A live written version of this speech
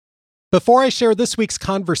Before I share this week's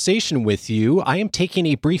conversation with you, I am taking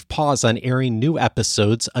a brief pause on airing new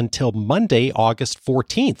episodes until Monday, August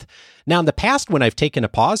 14th. Now, in the past, when I've taken a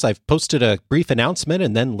pause, I've posted a brief announcement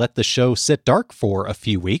and then let the show sit dark for a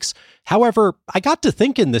few weeks. However, I got to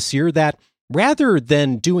thinking this year that rather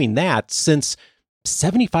than doing that, since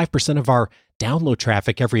 75% of our download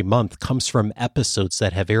traffic every month comes from episodes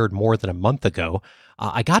that have aired more than a month ago,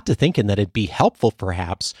 I got to thinking that it'd be helpful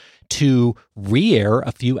perhaps to re-air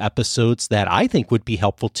a few episodes that I think would be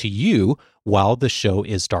helpful to you while the show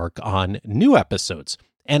is dark on new episodes.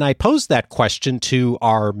 And I posed that question to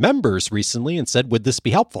our members recently and said, would this be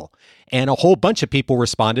helpful? And a whole bunch of people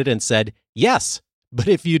responded and said, yes, but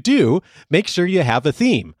if you do, make sure you have a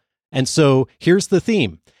theme. And so here's the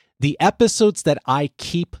theme: the episodes that I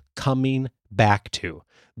keep coming back to.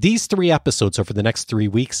 These 3 episodes over the next 3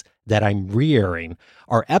 weeks that I'm re-airing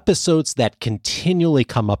are episodes that continually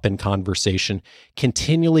come up in conversation,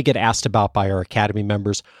 continually get asked about by our Academy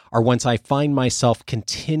members, are ones I find myself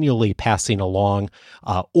continually passing along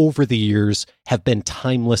over the years, have been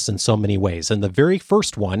timeless in so many ways. And the very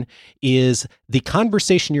first one is the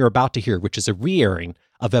conversation you're about to hear, which is a re-airing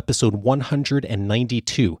of episode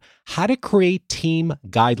 192, How to Create Team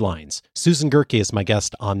Guidelines. Susan Gerke is my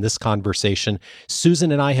guest on this conversation.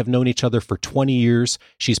 Susan and I have known each other for 20 years.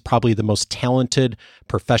 She's probably the most talented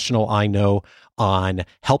professional I know on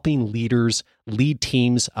helping leaders lead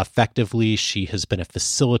teams effectively. She has been a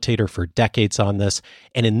facilitator for decades on this.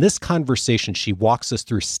 And in this conversation, she walks us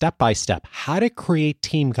through step by step how to create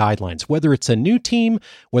team guidelines, whether it's a new team,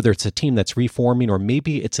 whether it's a team that's reforming, or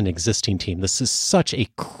maybe it's an existing team. This is such a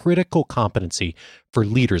critical competency for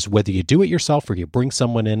leaders, whether you do it yourself or you bring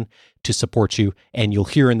someone in to support you. And you'll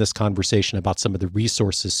hear in this conversation about some of the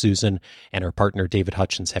resources Susan and her partner David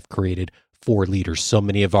Hutchins have created for leaders. So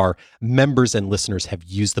many of our members and listeners have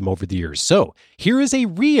used them over the years. So here is a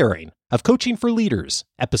re-airing of Coaching for Leaders,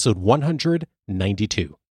 episode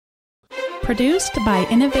 192. Produced by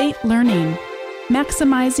Innovate Learning,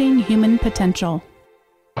 maximizing human potential.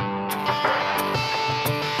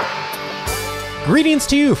 Greetings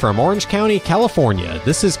to you from Orange County, California.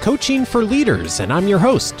 This is Coaching for Leaders, and I'm your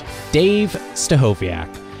host, Dave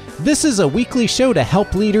Stachowiak. This is a weekly show to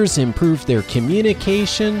help leaders improve their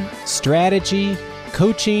communication, strategy,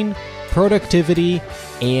 coaching, productivity,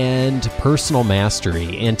 and personal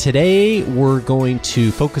mastery. And today we're going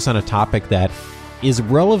to focus on a topic that is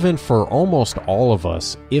relevant for almost all of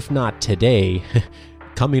us, if not today,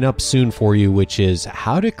 coming up soon for you, which is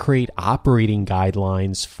how to create operating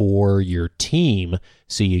guidelines for your team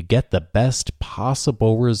so you get the best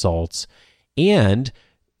possible results and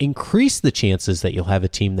increase the chances that you'll have a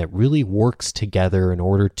team that really works together in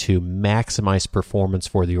order to maximize performance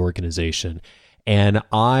for the organization. And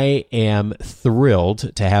I am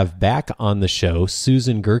thrilled to have back on the show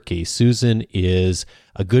Susan Gerke. Susan is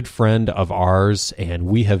a good friend of ours, and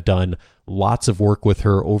we have done lots of work with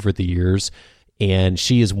her over the years. And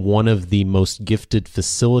she is one of the most gifted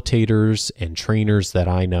facilitators and trainers that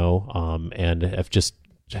I know, and have just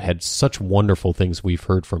had such wonderful things we've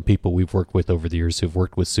heard from people we've worked with over the years who've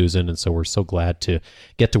worked with Susan. And so we're so glad to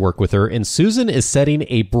get to work with her. And Susan is setting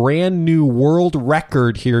a brand new world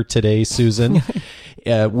record here today, Susan.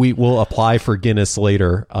 We will apply for Guinness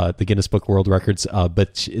later, the Guinness Book World Records,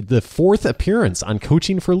 but the 4th appearance on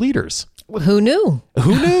Coaching for Leaders. Who knew?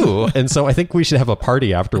 Who knew? And so I think we should have a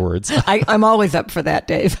party afterwards. I'm always up for that,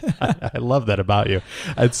 Dave. I love that about you.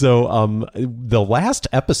 And so the last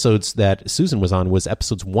episodes that Susan was on was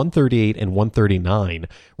episodes 138 and 139,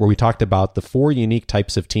 where we talked about the 4 unique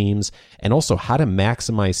types of teams and also how to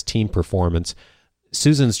maximize team performance.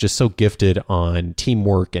 Susan's just so gifted on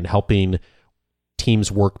teamwork and helping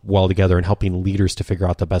teams work well together and helping leaders to figure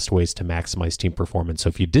out the best ways to maximize team performance. So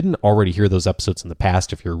if you didn't already hear those episodes in the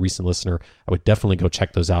past, if you're a recent listener, I would definitely go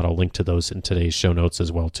check those out. I'll link to those in today's show notes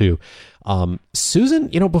as well too. Susan,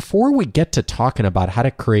 before we get to talking about how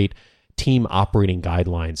to create team operating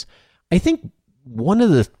guidelines, I think one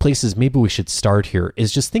of the places maybe we should start here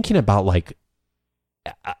is just thinking about like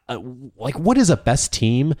what is a best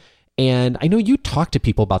team? And I know you talk to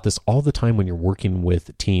people about this all the time when you're working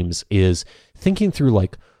with teams, is thinking through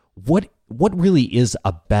like what really is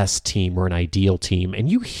a best team or an ideal team. And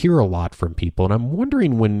you hear a lot from people. And I'm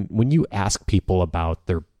wondering when you ask people about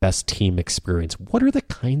their best team experience, what are the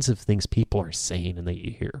kinds of things people are saying and that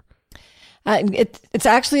you hear? It's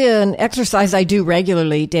actually an exercise I do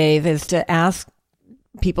regularly, Dave, is to ask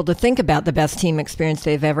people to think about the best team experience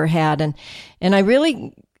they've ever had. And I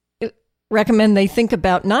really recommend they think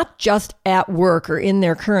about not just at work or in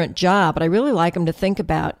their current job, but I really like them to think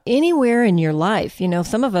about anywhere in your life.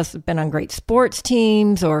 Some of us have been on great sports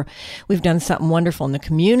teams, or we've done something wonderful in the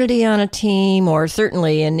community on a team, or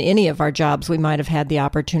certainly in any of our jobs, we might have had the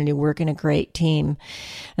opportunity to work in a great team.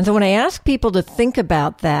 And so when I ask people to think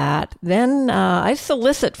about that, then I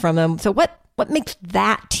solicit from them, so what makes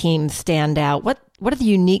that team stand out? What are the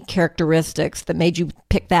unique characteristics that made you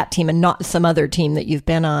pick that team and not some other team that you've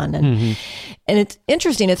been on? And it's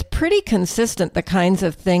interesting. It's pretty consistent, the kinds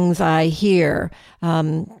of things I hear.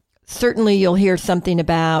 Certainly you'll hear something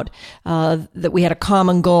about that we had a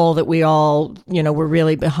common goal that we all, were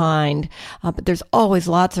really behind. But there's always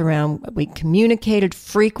lots around. We communicated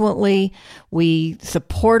frequently. We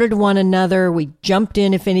supported one another. We jumped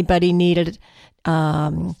in if anybody needed it.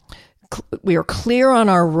 We are clear on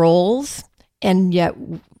our roles, and yet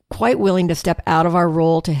quite willing to step out of our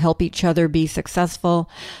role to help each other be successful.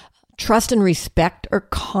 Trust and respect are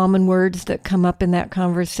common words that come up in that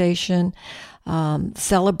conversation.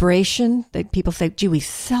 Celebration, that people say, gee, we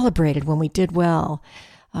celebrated when we did well.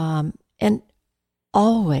 And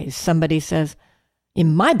always somebody says,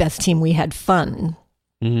 in my best team, we had fun.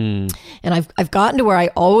 And I've gotten to where I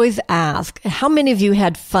always ask, how many of you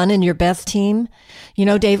had fun in your best team?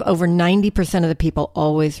 Dave, over 90% of the people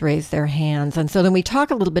always raise their hands. And so then we talk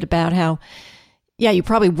a little bit about how, you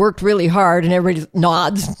probably worked really hard and everybody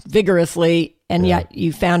nods vigorously, and yet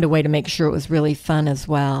you found a way to make sure it was really fun as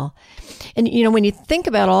well. And, when you think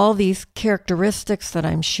about all these characteristics that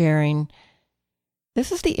I'm sharing,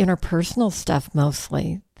 this is the interpersonal stuff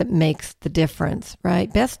mostly that makes the difference,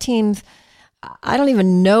 right? Best teams, I don't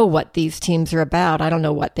even know what these teams are about. I don't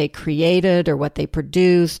know what they created or what they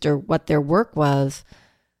produced or what their work was.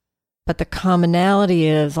 But the commonality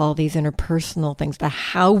is all these interpersonal things, the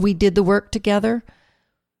how we did the work together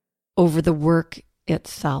over the work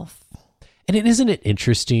itself. And isn't it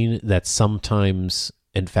interesting that sometimes,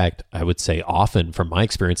 in fact, I would say often from my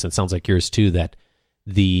experience, and it sounds like yours too, that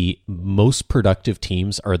the most productive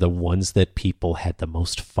teams are the ones that people had the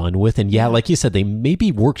most fun with. And like you said, they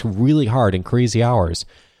maybe worked really hard in crazy hours,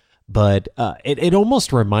 but it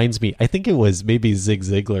almost reminds me, I think it was maybe Zig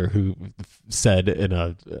Ziglar who said in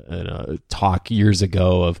a talk years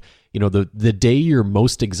ago of, the day you're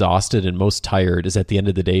most exhausted and most tired is at the end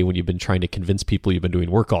of the day when you've been trying to convince people you've been doing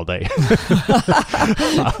work all day.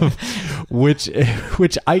 Which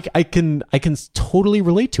I can totally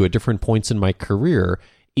relate to at different points in my career,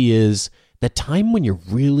 is the time when you're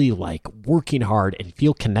really like working hard and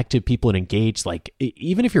feel connected to people and engaged, like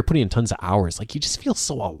even if you're putting in tons of hours, like you just feel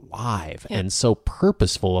so alive and so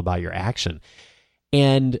purposeful about your action.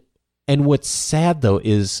 And what's sad though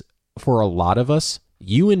is for a lot of us,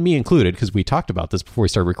 you and me included, because we talked about this before we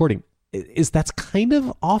started recording, is that's kind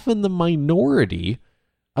of often the minority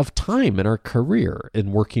of time in our career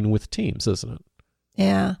in working with teams, isn't it?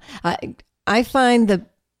 Yeah. I find the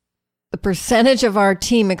percentage of our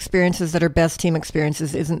team experiences that are best team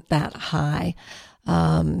experiences isn't that high.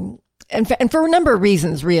 And for a number of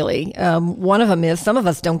reasons, really. One of them is some of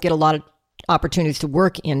us don't get a lot of opportunities to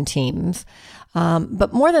work in teams.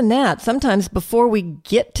 But more than that, sometimes before we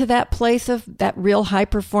get to that place of that real high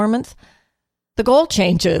performance, the goal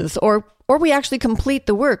changes or we actually complete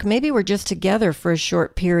the work. Maybe we're just together for a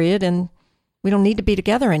short period and we don't need to be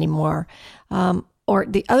together anymore. Or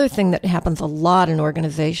the other thing that happens a lot in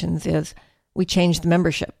organizations is we change the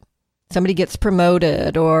membership. Somebody gets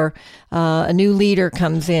promoted or a new leader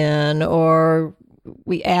comes in or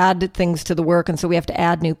we add things to the work. And so we have to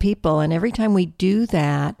add new people. And every time we do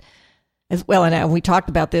that, as well, and we talked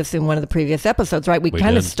about this in one of the previous episodes, right? We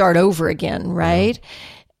kind of start over again, right? Yeah.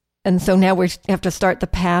 And so now we have to start the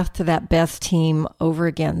path to that best team over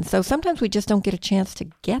again. So sometimes we just don't get a chance to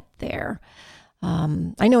get there.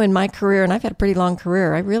 I know in my career, and I've had a pretty long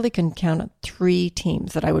career, I really can count on 3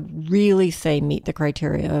 teams that I would really say meet the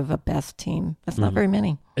criteria of a best team. That's not very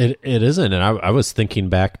many. It isn't. And I was thinking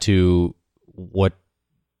back to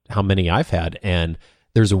how many I've had, and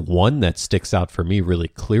there's one that sticks out for me really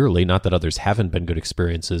clearly, not that others haven't been good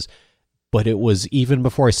experiences, but it was even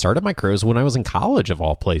before I started my career. It was when I was in college, of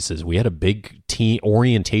all places. We had a big team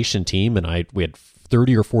orientation team, and we had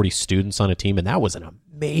 30 or 40 students on a team, and that was an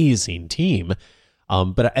amazing team.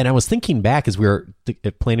 But I was thinking back as we were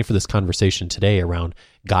planning for this conversation today around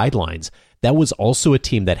guidelines, that was also a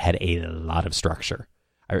team that had a lot of structure.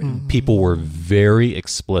 People were very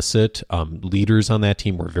explicit. Leaders on that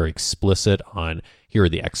team were very explicit on, here are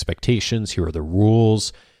the expectations, here are the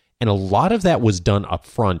rules. And a lot of that was done up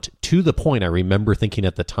front, to the point I remember thinking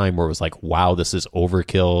at the time where it was like, wow, this is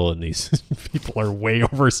overkill and these people are way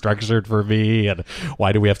overstructured for me. And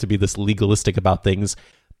why do we have to be this legalistic about things?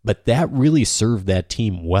 But that really served that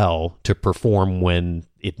team well to perform when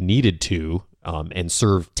it needed to, and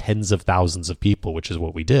serve tens of thousands of people, which is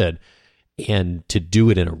what we did, and to do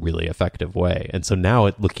it in a really effective way. And so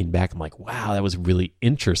now looking back, I'm like, wow, that was really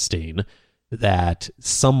interesting that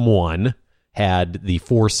someone had the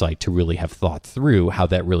foresight to really have thought through how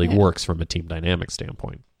that really works from a team dynamic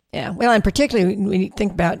standpoint. Yeah. Well, and particularly when you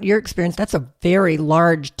think about your experience, that's a very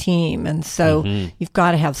large team. And so you've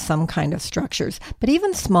got to have some kind of structures. But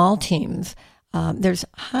even small teams, there's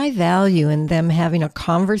high value in them having a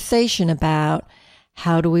conversation about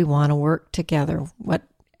how do we want to work together?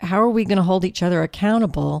 How are we going to hold each other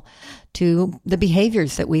accountable to the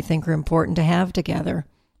behaviors that we think are important to have together?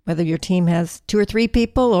 Whether your team has 2 or 3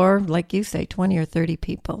 people or, like you say, 20 or 30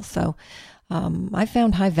 people. So I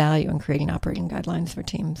found high value in creating operating guidelines for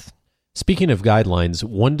teams. Speaking of guidelines,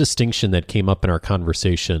 one distinction that came up in our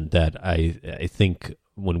conversation that I think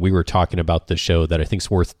when we were talking about the show that I think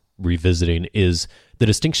is worth revisiting is the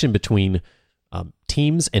distinction between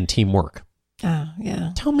teams and teamwork.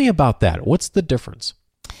 Yeah. Tell me about that. What's the difference?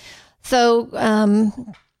 So,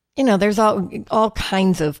 there's all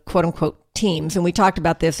kinds of quote unquote teams. And we talked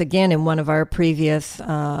about this again in one of our previous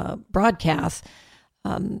broadcasts.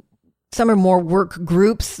 Some are more work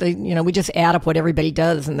groups. We just add up what everybody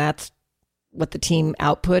does, and that's what the team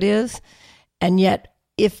output is. And yet,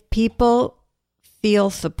 if people feel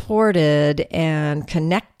supported and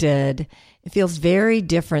connected, it feels very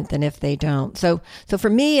different than if they don't. So for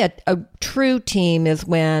me, a true team is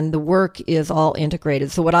when the work is all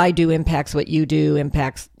integrated. So what I do impacts what you do,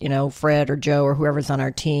 impacts, Fred or Joe or whoever's on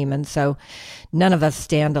our team. And so none of us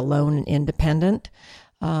stand alone and independent.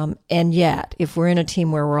 And yet, if we're in a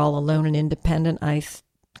team where we're all alone and independent,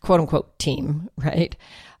 quote unquote team, right?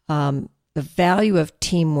 The value of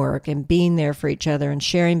teamwork and being there for each other and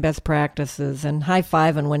sharing best practices and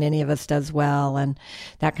high-fiving when any of us does well and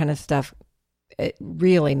that kind of stuff, it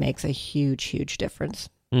really makes a huge, huge difference.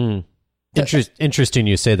 Interesting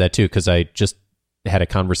you say that too, because I just had a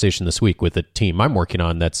conversation this week with a team I'm working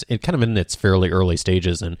on that's kind of in its fairly early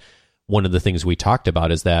stages. And one of the things we talked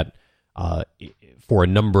about is that for a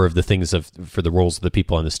number of the things for the roles of the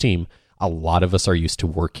people on this team, a lot of us are used to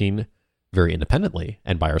working very independently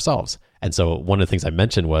and by ourselves. And so one of the things I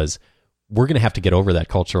mentioned was we're going to have to get over that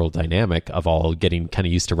cultural dynamic of all getting kind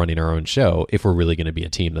of used to running our own show if we're really going to be a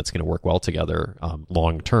team that's going to work well together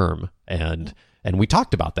long term. And we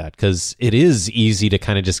talked about that because it is easy to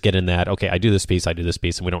kind of just get in that, okay, I do this piece,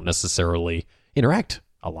 and we don't necessarily interact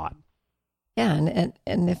a lot. Yeah,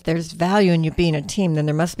 and if there's value in you being a team, then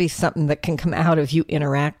there must be something that can come out of you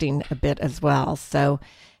interacting a bit as well. So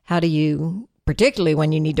how do you, particularly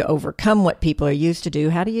when you need to overcome what people are used to do,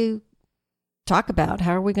 how do you talk about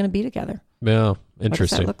how are we going to be together? Yeah,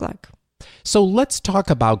 interesting. What does that look like? So let's talk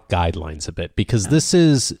about guidelines a bit, because this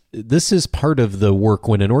is part of the work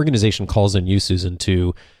when an organization calls in you, Susan,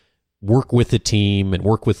 to work with a team and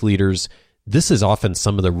work with leaders. This is often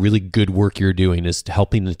some of the really good work you're doing is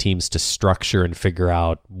helping the teams to structure and figure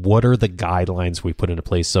out what are the guidelines we put into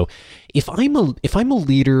place. So if I'm a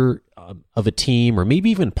leader of a team, or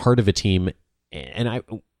maybe even part of a team, and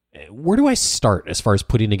where do I start as far as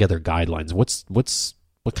putting together guidelines?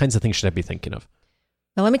 What kinds of things should I be thinking of?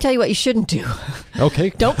 Now, let me tell you what you shouldn't do. Okay.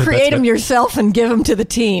 Don't create them yourself and give them to the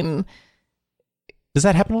team. Does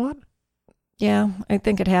that happen a lot? Yeah, I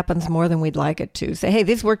think it happens more than we'd like it to. Say, hey,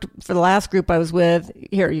 this worked for the last group I was with.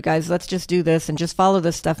 Here, you guys, let's just do this and just follow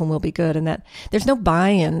this stuff and we'll be good. And that there's no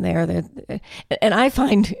buy-in there. And I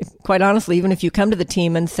find, quite honestly, even if you come to the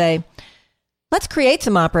team and say, let's create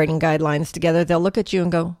some operating guidelines together, they'll look at you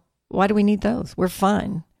and go, why do we need those? We're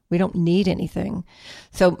fine. We don't need anything.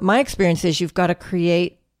 So my experience is you've got to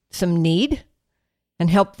create some need and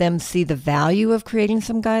help them see the value of creating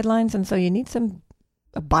some guidelines. And so you need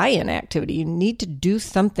a buy-in activity. You need to do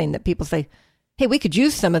something that people say, hey, we could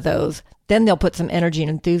use some of those. Then they'll put some energy and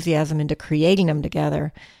enthusiasm into creating them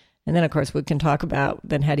together. And then, of course, we can talk about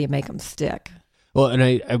then how do you make them stick? Well, and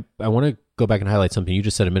I want to go back and highlight something you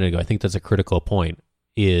just said a minute ago. I think that's a critical point,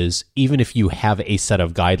 is even if you have a set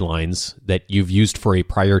of guidelines that you've used for a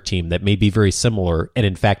prior team that may be very similar, and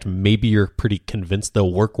in fact, maybe you're pretty convinced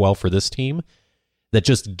they'll work well for this team, that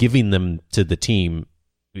just giving them to the team,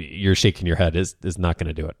 you're shaking your head, is not going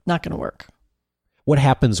to do it. Not going to work. What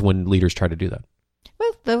happens when leaders try to do that?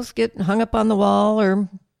 Well, those get hung up on the wall, or,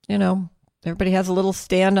 everybody has a little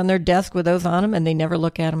stand on their desk with those on them, and they never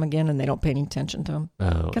look at them again, and they don't pay any attention to them.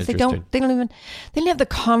 Oh, because they don't have the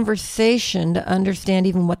conversation to understand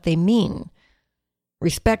even what they mean.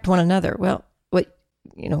 Respect one another. Well,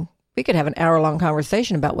 we could have an hour-long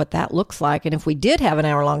conversation about what that looks like, and if we did have an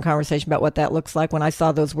hour-long conversation about what that looks like, when I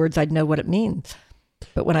saw those words, I'd know what it means.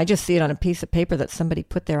 But when I just see it on a piece of paper that somebody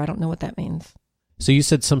put there, I don't know what that means. So you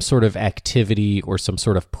said some sort of activity or some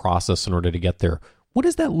sort of process in order to get there. What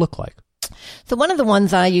does that look like? So one of the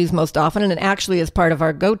ones I use most often, and actually is part of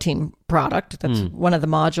our Go Team product, that's one of the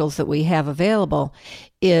modules that we have available,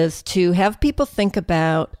 is to have people think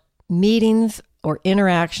about meetings or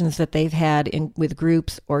interactions that they've had with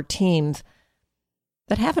groups or teams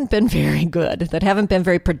that haven't been very good, that haven't been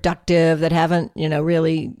very productive, that haven't,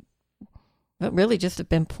 really just have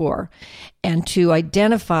been poor, and to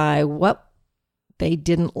identify what they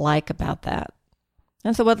didn't like about that.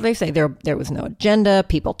 And so what do they say? There was no agenda.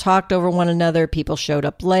 People talked over one another. People showed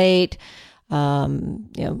up late.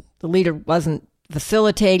 The leader wasn't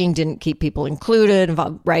facilitating, didn't keep people included,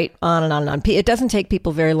 involved, right, on and on and on. It doesn't take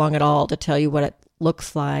people very long at all to tell you what it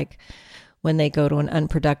looks like when they go to an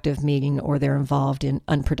unproductive meeting or they're involved in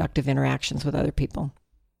unproductive interactions with other people.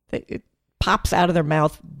 It pops out of their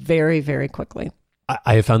mouth very, very quickly.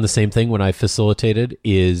 I have found the same thing when I facilitated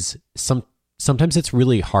is sometimes it's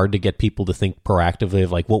really hard to get people to think proactively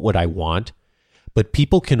of like, what would I want? But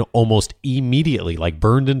people can almost immediately, like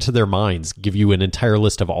burned into their minds, give you an entire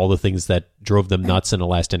list of all the things that drove them nuts in a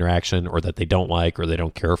last interaction or that they don't like or they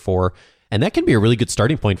don't care for. And that can be a really good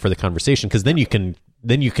starting point for the conversation because then you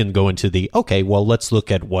can go into the, okay, well, let's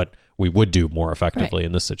look at what we would do more effectively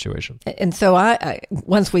in this situation. And so I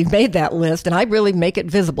once we've made that list, and I really make it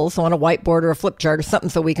visible, so on a whiteboard or a flip chart or something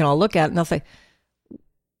so we can all look at it, and I'll say,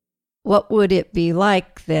 what would it be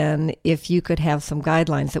like then if you could have some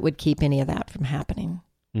guidelines that would keep any of that from happening?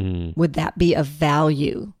 Would that be of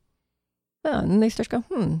value? Oh, and then they start to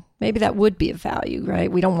go, maybe that would be of value,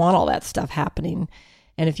 right? We don't want all that stuff happening.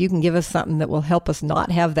 And if you can give us something that will help us not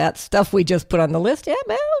have that stuff we just put on the list,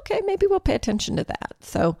 okay, maybe we'll pay attention to that.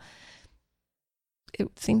 So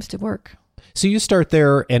it seems to work. So you start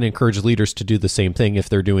there and encourage leaders to do the same thing if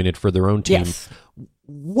they're doing it for their own team. Yes.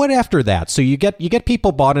 What after that? So you get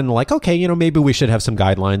people bought in like, okay, maybe we should have some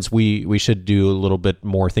guidelines. We should do a little bit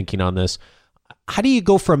more thinking on this. How do you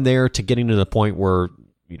go from there to getting to the point where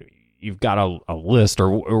you've got a list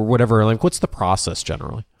or whatever? Like, what's the process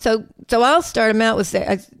generally? So I'll start them out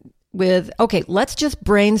with, okay, let's just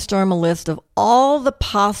brainstorm a list of all the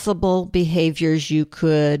possible behaviors you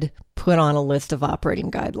could put on a list of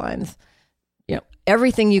operating guidelines.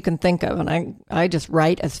 Everything you can think of. And I just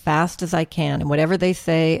write as fast as I can. And whatever they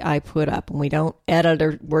say, I put up. And we don't edit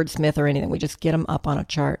or wordsmith or anything. We just get them up on a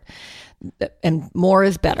chart. And more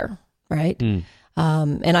is better, right? And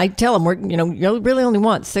I tell them, you really only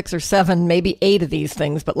want 6 or 7, maybe 8 of these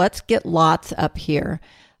things, but let's get lots up here.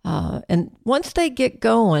 And once they get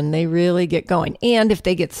going, they really get going. And if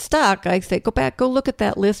they get stuck, I say, go look at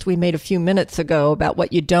that list we made a few minutes ago about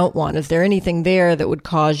what you don't want. Is there anything there that would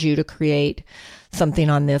cause you to create something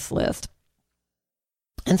on this list?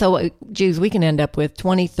 And so, we can end up with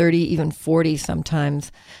 20, 30, even 40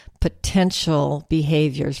 sometimes potential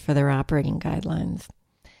behaviors for their operating guidelines.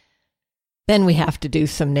 Then we have to do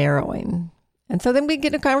some narrowing. And so then we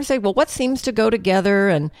get a conversation, well, what seems to go together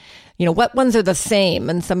and, what ones are the same?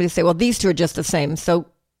 And somebody say, well, these two are just the same. So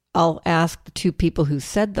I'll ask the 2 people who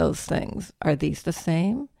said those things, are these the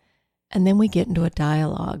same? And then we get into a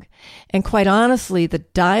dialogue. And quite honestly, the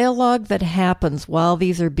dialogue that happens while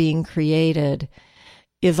these are being created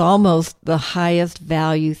is almost the highest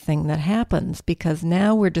value thing that happens, because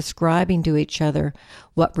now we're describing to each other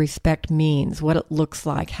what respect means, what it looks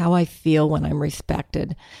like, how I feel when I'm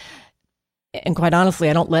respected. And quite honestly,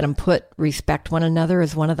 I don't let them put respect one another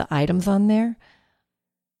as one of the items on there.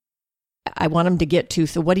 I want them to get to,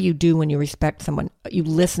 so what do you do when you respect someone? You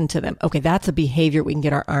listen to them. Okay, that's a behavior we can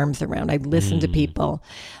get our arms around. I listen to people.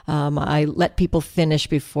 I let people finish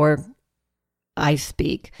before I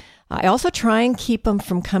speak. I also try and keep them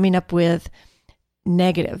from coming up with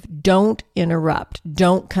negative. Don't interrupt.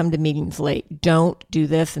 Don't come to meetings late. Don't do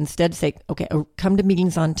this. Instead, say, okay, come to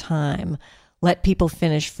meetings on time. Let people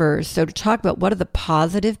finish first. So to talk about what are the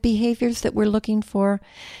positive behaviors that we're looking for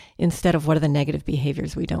instead of what are the negative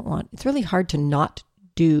behaviors we don't want. It's really hard to not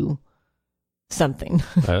do something.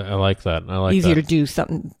 I like that. Easier to do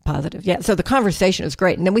something positive. Yeah. So the conversation is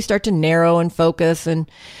great. And then we start to narrow and focus, and,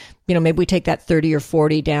 maybe we take that 30 or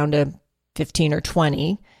 40 down to 15 or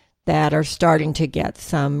 20 that are starting to get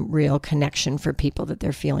some real connection for people that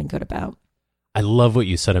they're feeling good about. I love what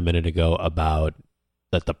you said a minute ago about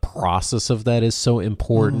that the process of that is so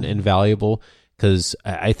important and valuable, because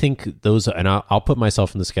I think those, and I'll put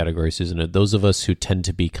myself in this category, Susan, those of us who tend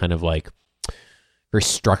to be kind of like very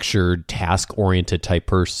structured, task-oriented type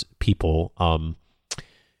people,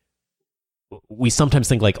 we sometimes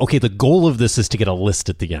think like, okay, the goal of this is to get a list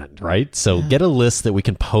at the end, right? So get a list that we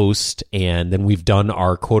can post, and then we've done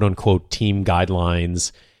our quote unquote team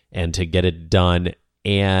guidelines and to get it done.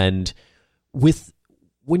 And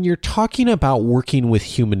when you're talking about working with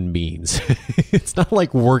human beings, it's not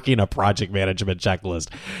like working a project management checklist.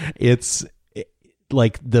 It's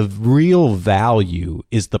like the real value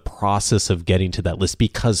is the process of getting to that list,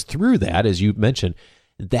 because through that, as you mentioned,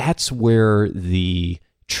 that's where the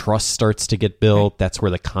trust starts to get built. Right. That's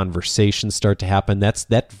where the conversations start to happen.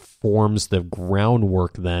 That forms the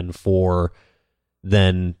groundwork then for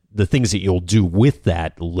the things that you'll do with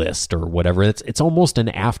that list or whatever. It's almost an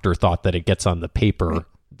afterthought that it gets on the paper.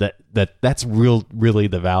 Right. That's really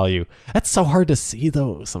the value. That's so hard to see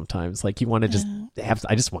though sometimes. Like you want to just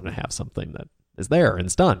I just want to have something that is there and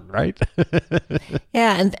it's done, right?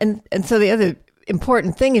 Yeah, and so the other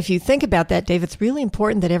important thing, if you think about that, Dave, it's really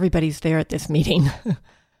important that everybody's there at this meeting.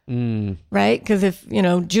 Right? Because if,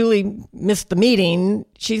 Julie missed the meeting,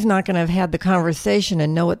 she's not going to have had the conversation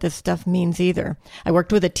and know what this stuff means either. I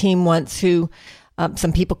worked with a team once who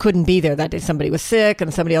some people couldn't be there that day. Somebody was sick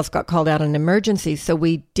and somebody else got called out in an emergency. So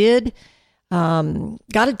we did, got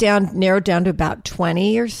it narrowed down to about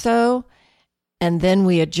 20 or so. And then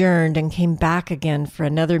we adjourned and came back again for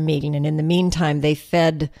another meeting. And in the meantime, they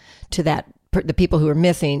fed to the people who were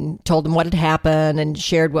missing, told them what had happened and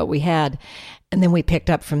shared what we had. And then we picked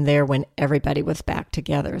up from there when everybody was back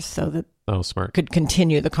together so that smart. Could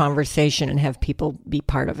continue the conversation and have people be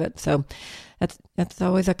part of it. So that's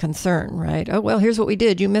always a concern, right? Oh, well, here's what we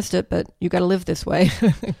did. You missed it, but you got to live this way.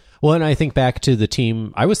 Well, and I think back to the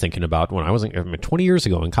team I was thinking about when I was 20 years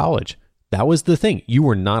ago in college. That was the thing. You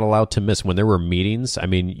were not allowed to miss when there were meetings. I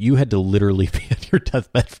mean, you had to literally be on your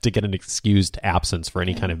deathbed to get an excused absence for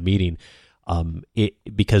any kind of meeting.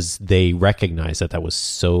 Because they recognized that was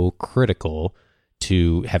so critical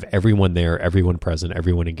to have everyone there, everyone present,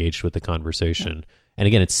 everyone engaged with the conversation. And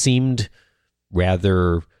again, it seemed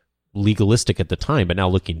rather legalistic at the time, but now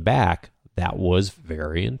looking back, that was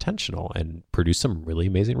very intentional and produced some really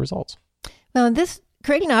amazing results. Well, this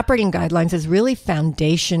creating operating guidelines is really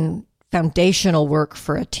foundational work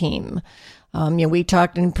for a team. We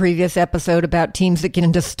talked in a previous episode about teams that get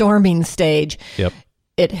into storming stage. Yep.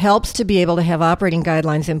 It helps to be able to have operating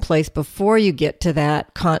guidelines in place before you get to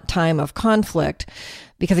that time of conflict,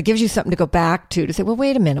 because it gives you something to go back to say, well,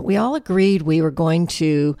 wait a minute, we all agreed we were going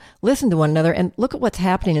to listen to one another, and look at what's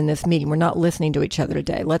happening in this meeting. We're not listening to each other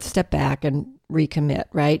today. Let's step back and recommit,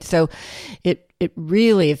 right? So it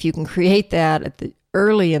really, if you can create that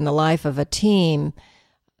early in the life of a team,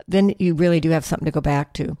 then you really do have something to go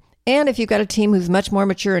back to. And if you've got a team who's much more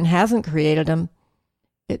mature and hasn't created them,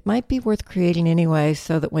 it might be worth creating anyway,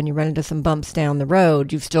 so that when you run into some bumps down the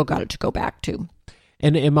road, you've still got it to go back to.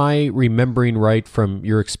 And am I remembering right from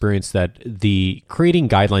your experience that the creating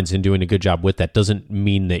guidelines and doing a good job with that doesn't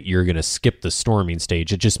mean that you're going to skip the storming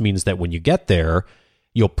stage? It just means that when you get there,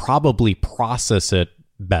 you'll probably process it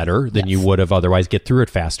better than you would have otherwise, get through it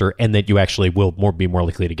faster, and that you actually will be more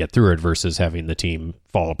likely to get through it versus having the team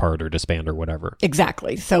fall apart or disband or whatever.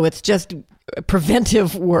 Exactly. So it's just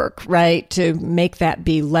preventive work, right? To make that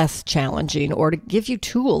be less challenging, or to give you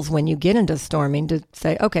tools when you get into storming to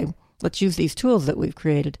say, okay, let's use these tools that we've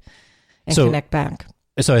created and connect back.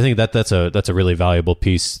 So I think that's a really valuable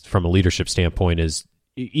piece from a leadership standpoint, is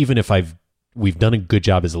even if we've done a good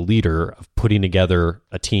job as a leader of putting together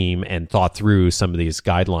a team and thought through some of these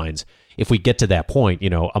guidelines. If we get to that point,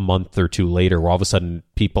 a month or two later, where all of a sudden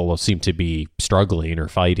people seem to be struggling or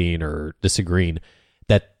fighting or disagreeing,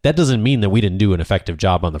 that doesn't mean that we didn't do an effective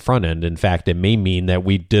job on the front end. In fact, it may mean that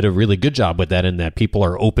we did a really good job with that, and that people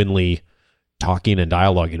are openly talking and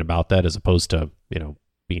dialoguing about that, as opposed to,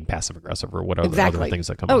 being passive aggressive or whatever other things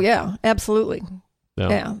that come up. Oh, yeah, absolutely.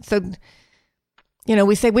 Yeah. So,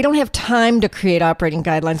 we say we don't have time to create operating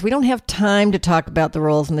guidelines. We don't have time to talk about the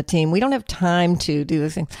roles in the team. We don't have time to do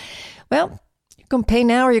this thing. Well, you're going to pay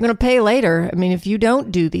now or you're going to pay later. I mean, if you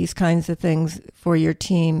don't do these kinds of things for your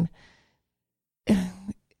team,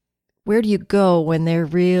 where do you go when they're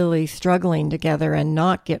really struggling together and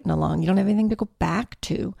not getting along? You don't have anything to go back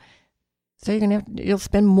to. So you'll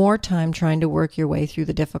spend more time trying to work your way through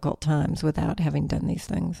the difficult times without having done these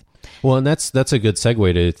things. Well, and that's a good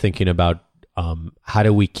segue to thinking about how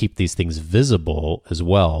do we keep these things visible as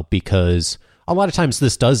well? Because a lot of times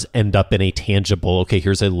this does end up in a tangible, okay,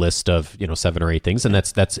 here's a list of 7 or 8 things, and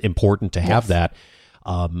that's important to have that.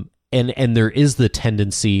 And there is the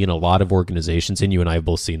tendency in a lot of organizations, and you and I have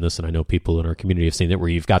both seen this, and I know people in our community have seen it, where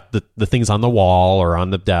you've got the things on the wall or on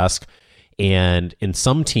the desk, and in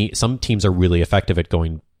some teams are really effective at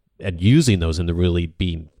going and using those and really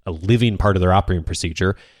being a living part of their operating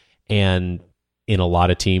procedure. And in a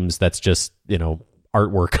lot of teams, that's just,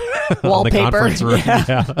 artwork on the Wallpaper. conference room.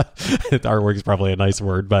 Yeah. Artwork is probably a nice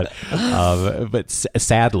word, but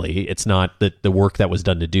sadly, it's not that the work that was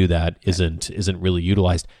done to do that isn't really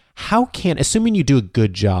utilized. How can, assuming you do a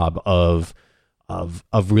good job of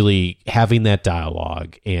really having that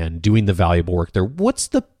dialogue and doing the valuable work there,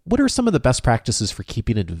 what are some of the best practices for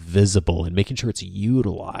keeping it visible and making sure it's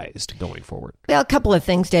utilized going forward? Well, a couple of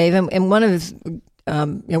things, Dave, and one is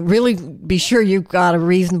really be sure you've got a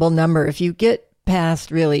reasonable number. If you get past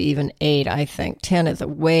really even 8, I think 10 is a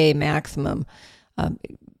way maximum.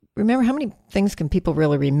 Remember, how many things can people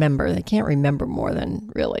really remember? They can't remember more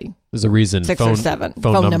than really. There's a reason 6 or 7.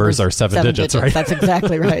 Phone numbers are 7 digits, right? That's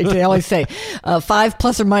exactly right. They always say 5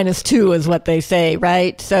 plus or minus 2 is what they say,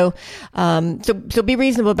 right? So be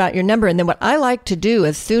reasonable about your number. And then what I like to do,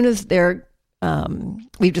 as soon as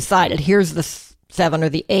we've decided, here's the 7 or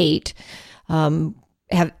the 8,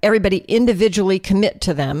 have everybody individually commit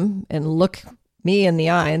to them and look me in the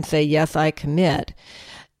eye and say, yes, I commit.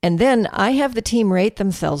 And then I have the team rate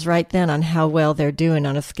themselves right then on how well they're doing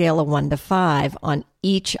on a scale of 1 to 5 on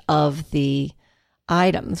each of the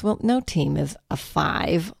items. Well, no team is a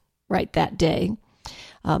 5 right that day.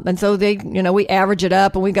 And so we average it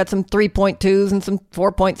up, and we got some 3.2s and some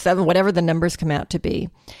 4.7, whatever the numbers come out to be.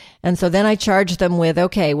 And so then I charge them with,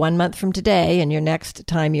 okay, 1 month from today and your next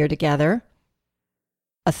time you're together,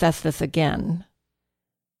 assess this again.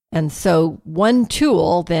 And so one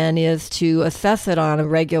tool then is to assess it on a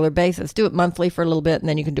regular basis. Do it monthly for a little bit, and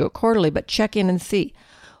then you can do it quarterly, but check in and see,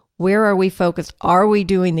 where are we focused? Are we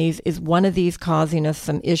doing these? Is one of these causing us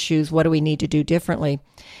some issues? What do we need to do differently?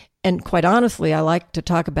 And quite honestly, I like to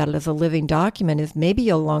talk about it as a living document. Is maybe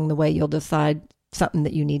along the way you'll decide something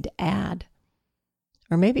that you need to add.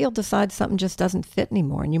 Or maybe you'll decide something just doesn't fit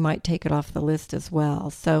anymore, and you might take it off the list as well.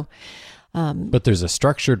 So but there's a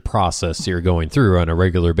structured process you're going through on a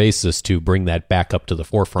regular basis to bring that back up to the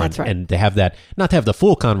forefront. That's right. And to have that, not to have the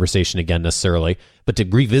full conversation again necessarily, but to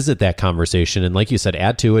revisit that conversation. And like you said,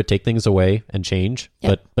 add to it, take things away and change,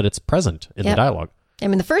 Yep. but it's present in the dialogue. I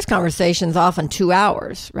mean, the first conversation is often 2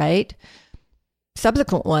 hours, right?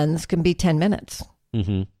 Subsequent ones can be 10 minutes.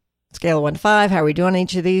 Mm-hmm. Scale of 1 to 5, how are we doing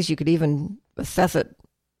each of these? You could even assess it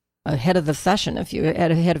ahead of the session,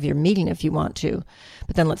 ahead of your meeting if you want to.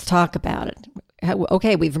 But then let's talk about it.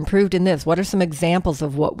 Okay, we've improved in this. What are some examples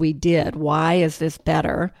of what we did? Why is this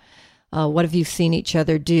better? What have you seen each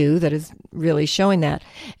other do that is really showing that?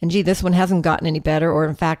 And gee, this one hasn't gotten any better, or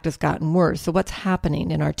in fact has gotten worse. So what's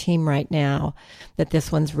happening in our team right now that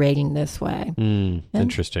this one's rating this way?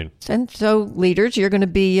 Interesting. And so leaders, you're going to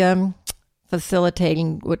be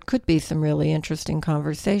facilitating what could be some really interesting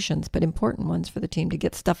conversations, but important ones for the team to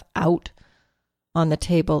get stuff out on the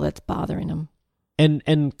table that's bothering them.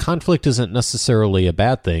 And conflict isn't necessarily a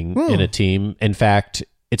bad thing in a team. In fact,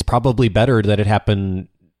 it's probably better that it happen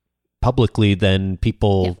publicly than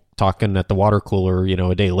people talking at the water cooler,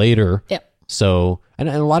 a day later. Yep. So, and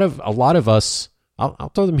a lot of us, I'll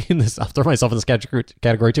throw myself in this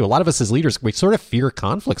category too. A lot of us as leaders, we sort of fear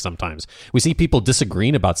conflict sometimes. We see people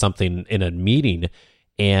disagreeing about something in a meeting,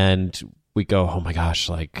 and we go, oh my gosh,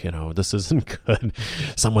 this isn't good.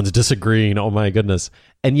 Someone's disagreeing. Oh my goodness.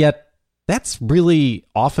 And yet that's really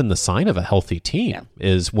often the sign of a healthy team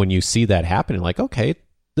is when you see that happening, like, okay,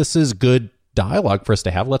 this is good dialogue for us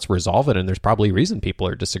to have. Let's resolve it. And there's probably a reason people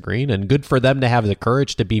are disagreeing, and good for them to have the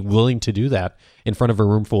courage to be willing to do that in front of a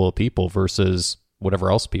room full of people versus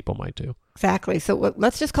whatever else people might do. Exactly. So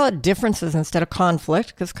let's just call it differences instead of conflict,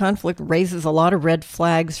 because conflict raises a lot of red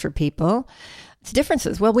flags for people. It's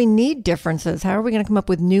differences. Well, we need differences. How are we going to come up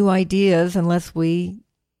with new ideas unless we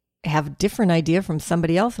have a different idea from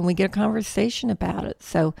somebody else and we get a conversation about it?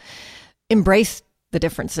 So embrace the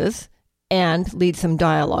differences and lead some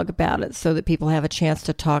dialogue about it so that people have a chance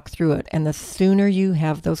to talk through it. And the sooner you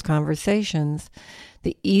have those conversations,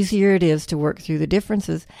 the easier it is to work through the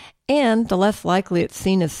differences, and the less likely it's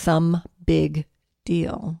seen as some big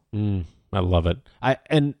deal. I love it.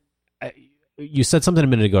 You said something a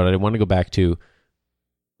minute ago, and I want to go back to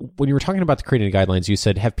when you were talking about the creating guidelines. You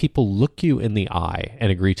said have people look you in the eye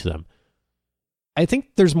and agree to them. I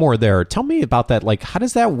think there's more there. Tell me about that. Like, how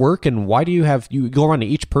does that work, and why do you go around to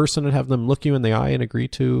each person and have them look you in the eye and agree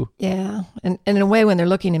to? Yeah, and in a way, when they're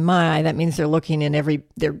looking in my eye, that means they're looking in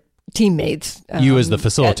their teammates. You as the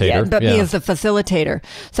facilitator. Me as the facilitator.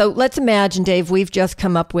 So let's imagine, Dave, we've just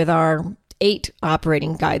come up with our 8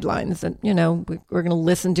 operating guidelines, and we're going to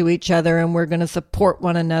listen to each other, and we're going to support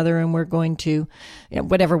one another, and we're going to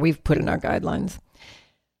whatever we've put in our guidelines.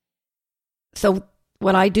 So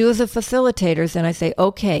what I do as a facilitator is then I say,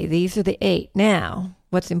 okay, these are the 8. Now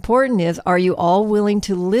What's important is, are you all willing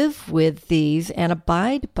to live with these and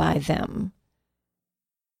abide by them?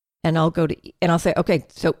 And I'll say, okay,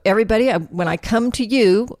 so everybody, when I come to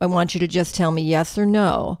you, I want you to just tell me yes or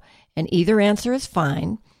no. And either answer is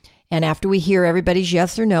fine. And after we hear everybody's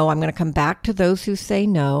yes or no, I'm going to come back to those who say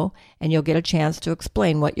no, and you'll get a chance to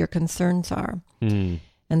explain what your concerns are. And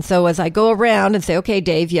so as I go around and say, okay,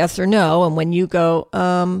 Dave, yes or no, and when you go,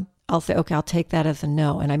 I'll say, okay, I'll take that as a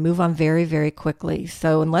no. And I move on very, very quickly.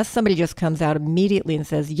 So unless somebody just comes out immediately and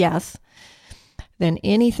says yes, then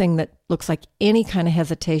anything that looks like any kind of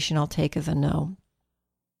hesitation, I'll take as a no.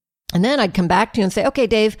 And then I'd come back to you and say, okay,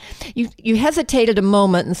 Dave, you hesitated a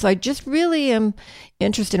moment. And so I just really am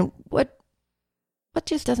interested in what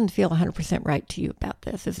just doesn't feel 100% right to you about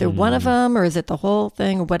this. Is there one of them, or is it the whole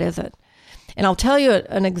thing, or what is it? And I'll tell you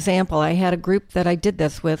an example. I had a group that I did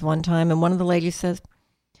this with one time, and one of the ladies says,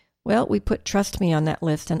 well, we put trust me on that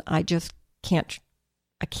list, and I just can't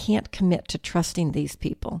commit to trusting these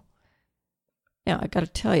people. Now, I got to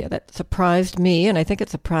tell you, that surprised me, and I think it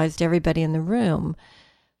surprised everybody in the room.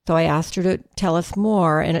 So I asked her to tell us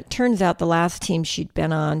more, and it turns out the last team she'd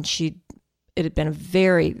been on, it had been a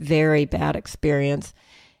very, very bad experience,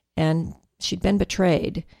 and she'd been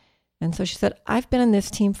betrayed. And so she said, I've been in this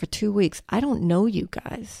team for 2 weeks. I don't know you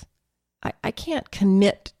guys. I can't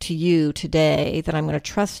commit to you today that I'm going to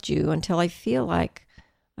trust you until I feel like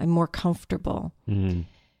I'm more comfortable. Who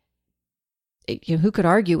could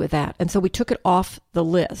argue with that? And so we took it off the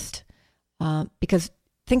list because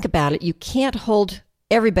think about it. You can't hold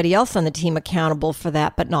everybody else on the team accountable for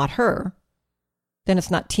that, but not her. Then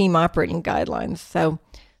it's not team operating guidelines. So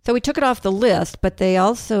we took it off the list, but they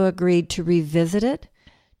also agreed to revisit it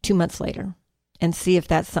 2 months later and see if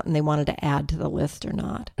that's something they wanted to add to the list or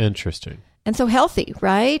not. Interesting. And so healthy,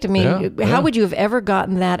 right? I mean, how would you have ever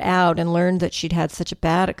gotten that out and learned that she'd had such a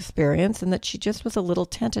bad experience and that she just was a little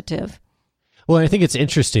tentative? Well, I think it's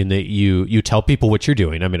interesting that you tell people what you're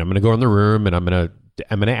doing. I mean, I'm going to go in the room and I'm going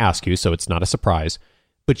to ask you, so it's not a surprise.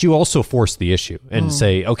 But you also force the issue and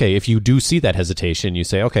say, okay, if you do see that hesitation, you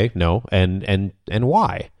say, okay, no, and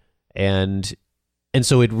why? And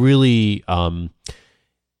so it really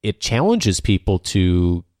it challenges people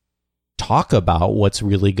to talk about what's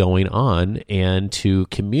really going on and to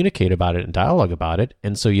communicate about it and dialogue about it.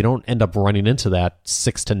 And so you don't end up running into that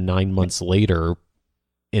 6 to 9 months later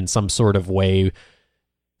in some sort of way,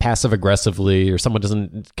 passive aggressively, or someone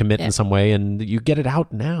doesn't commit in some way, and you get it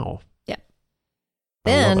out now. Yeah.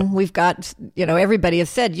 Then we've got, everybody has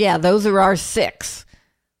said, yeah, those are our 6.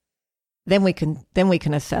 Then we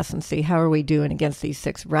can assess and see how are we doing against these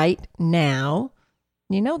 6 right now.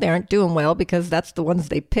 They aren't doing well because that's the ones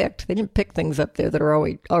they picked. They didn't pick things up there that are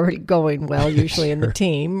already going well, usually in the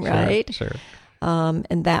team, right? Sure.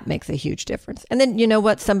 And that makes a huge difference. And then, you know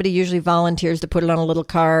what? Somebody usually volunteers to put it on a little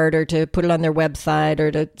card or to put it on their website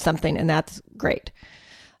or to something, and that's great.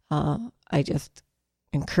 I just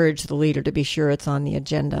encourage the leader to be sure it's on the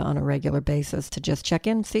agenda on a regular basis to just check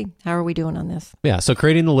in and see how are we doing on this. Yeah, so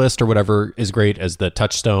creating the list or whatever is great as the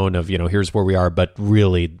touchstone of, here's where we are, but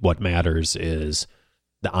really what matters is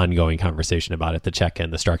the ongoing conversation about it, the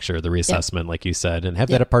check-in, the structure, the reassessment, like you said, and have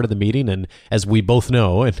that a part of the meeting. And as we both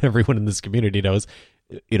know, and everyone in this community knows,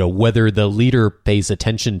 whether the leader pays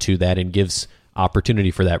attention to that and gives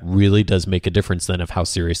opportunity for that really does make a difference then of how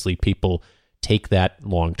seriously people take that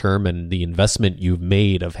long-term and the investment you've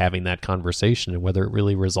made of having that conversation and whether it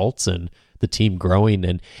really results in the team growing.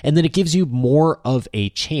 And then it gives you more of a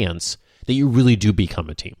chance that you really do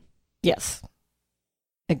become a team. Yes,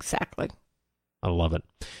 exactly. I love it.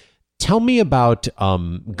 Tell me about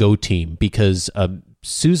Go Team, because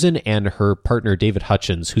Susan and her partner, David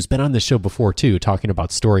Hutchins, who's been on this show before too, talking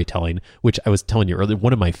about storytelling, which I was telling you earlier,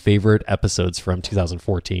 one of my favorite episodes from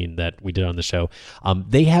 2014 that we did on the show.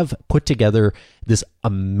 They have put together this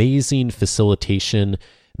amazing facilitation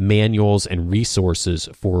manuals and resources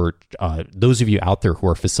for those of you out there who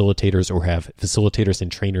are facilitators or have facilitators and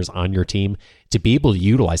trainers on your team to be able to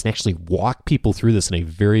utilize and actually walk people through this in a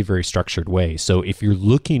very, very structured way. So if you're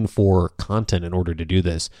looking for content in order to do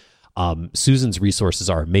this, Susan's resources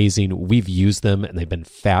are amazing. We've used them and they've been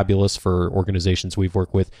fabulous for organizations we've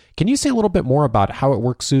worked with. Can you say a little bit more about how it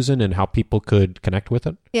works, Susan, and how people could connect with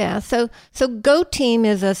it? Yeah. So Go Team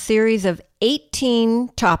is a series of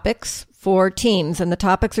 18 topics for teams, and the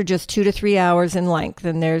topics are just 2 to 3 hours in length.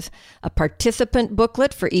 And there's a participant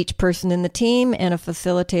booklet for each person in the team and a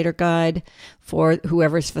facilitator guide for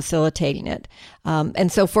whoever's facilitating it.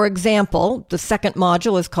 And so, for example, the second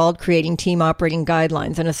module is called Creating Team Operating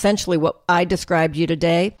Guidelines. And essentially what I described to you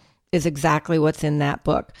today is exactly what's in that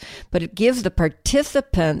book. But it gives the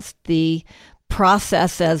participants the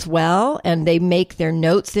process as well, and they make their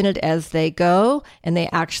notes in it as they go, and they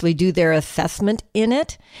actually do their assessment in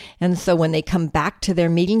it. And so when they come back to their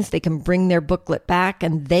meetings, they can bring their booklet back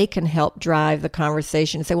and they can help drive the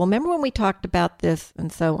conversation and say, well, remember when we talked about this,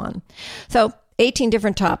 and so on. So 18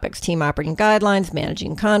 different topics: team operating guidelines,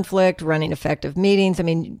 managing conflict, running effective meetings. I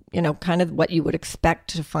mean, kind of what you would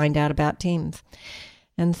expect to find out about teams.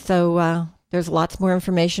 And so there's lots more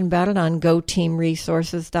information about it on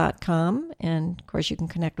goteamresources.com. And of course, you can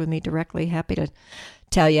connect with me directly. Happy to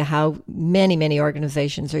tell you how many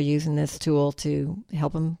organizations are using this tool to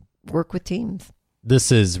help them work with teams.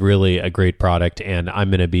 This is really a great product, and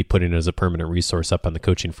I'm going to be putting it as a permanent resource up on the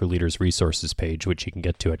Coaching for Leaders resources page, which you can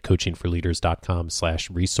get to at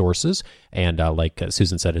coachingforleaders.com/resources. And like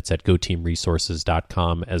Susan said, it's at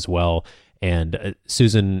goteamresources.com as well. And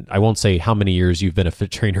Susan, I won't say how many years you've been a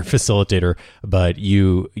trainer facilitator, but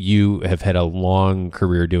you have had a long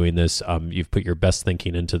career doing this. You've put your best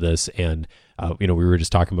thinking into this, and we were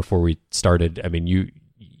just talking before we started. I mean,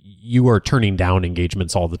 you are turning down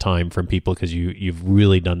engagements all the time from people because you've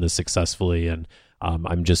really done this successfully, and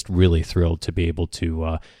I'm just really thrilled to be able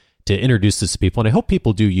to introduce this to people, and I hope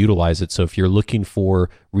people do utilize it. So if you're looking for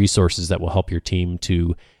resources that will help your team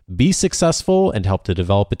to be successful and help to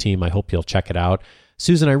develop a team, I hope you'll check it out.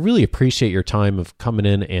 Susan, I really appreciate your time of coming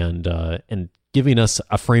in and giving us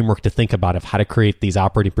a framework to think about of how to create these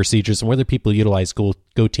operating procedures and whether people utilize Go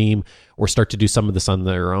Team or start to do some of this on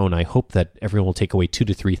their own. I hope that everyone will take away 2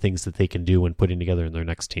 to 3 things that they can do when putting together in their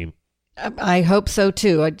next team. I hope so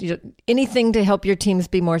too. Anything to help your teams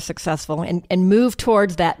be more successful and move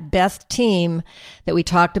towards that best team that we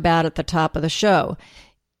talked about at the top of the show.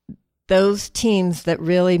 Those teams that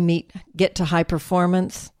really get to high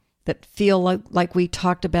performance, that feel like we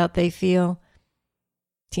talked about they feel,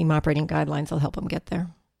 team operating guidelines will help them get there.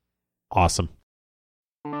 Awesome.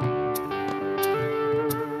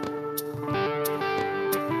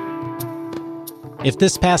 If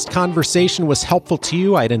this past conversation was helpful to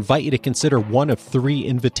you, I'd invite you to consider one of 3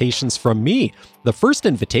 invitations from me. The first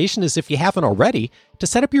invitation is, if you haven't already, to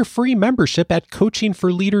set up your free membership at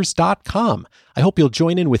coachingforleaders.com. I hope you'll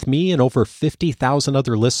join in with me and over 50,000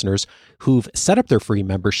 other listeners who've set up their free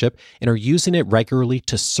membership and are using it regularly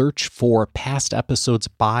to search for past episodes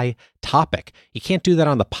by topic. You can't do that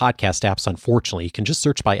on the podcast apps, unfortunately. You can just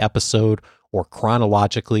search by episode or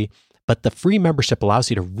chronologically. But the free membership allows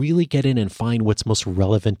you to really get in and find what's most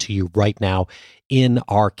relevant to you right now in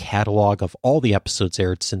our catalog of all the episodes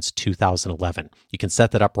aired since 2011. You can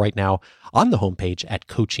set that up right now on the homepage at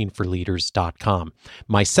coachingforleaders.com.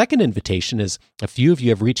 My second invitation is, a few of you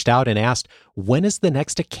have reached out and asked, when is the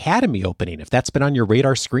next Academy opening? If that's been on your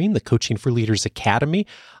radar screen, the Coaching for Leaders Academy,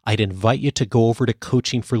 I'd invite you to go over to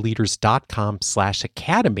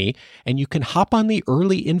coachingforleaders.com/academy, and you can hop on the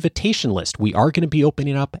early invitation list. We are going to be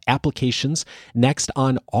opening up applications next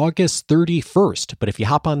on August 31st. But if you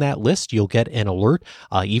hop on that list, you'll get an alert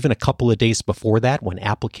even a couple of days before that when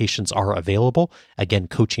applications are available. Again,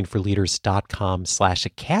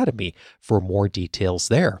 coachingforleaders.com/academy for more details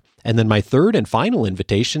there. And then my third and final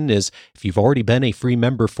invitation is, if you've already been a free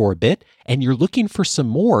member for a bit and you're looking for some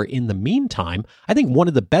more in the meantime, I think one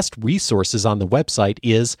of the best resources on the website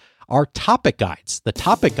is our topic guides. The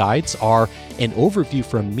topic guides are an overview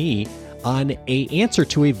from me on an answer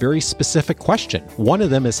to a very specific question. One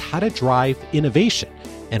of them is how to drive innovation.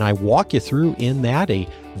 And I walk you through in that a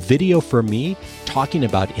video from me talking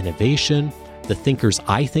about innovation, the thinkers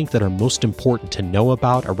I think that are most important to know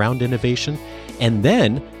about around innovation, and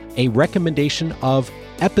then a recommendation of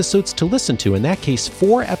episodes to listen to. In that case,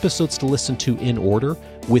 4 episodes to listen to in order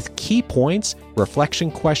with key points,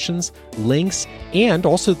 reflection questions, links, and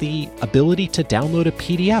also the ability to download a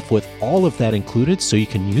PDF with all of that included so you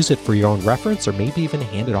can use it for your own reference or maybe even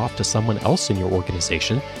hand it off to someone else in your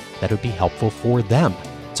organization that would be helpful for them.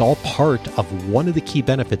 It's all part of one of the key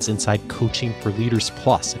benefits inside Coaching for Leaders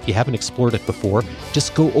Plus. If you haven't explored it before,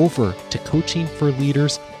 just go over to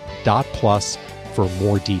coachingforleaders.plus for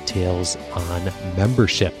more details on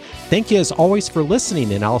membership. Thank you as always for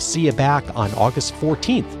listening, and I'll see you back on August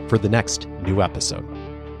 14th for the next new episode.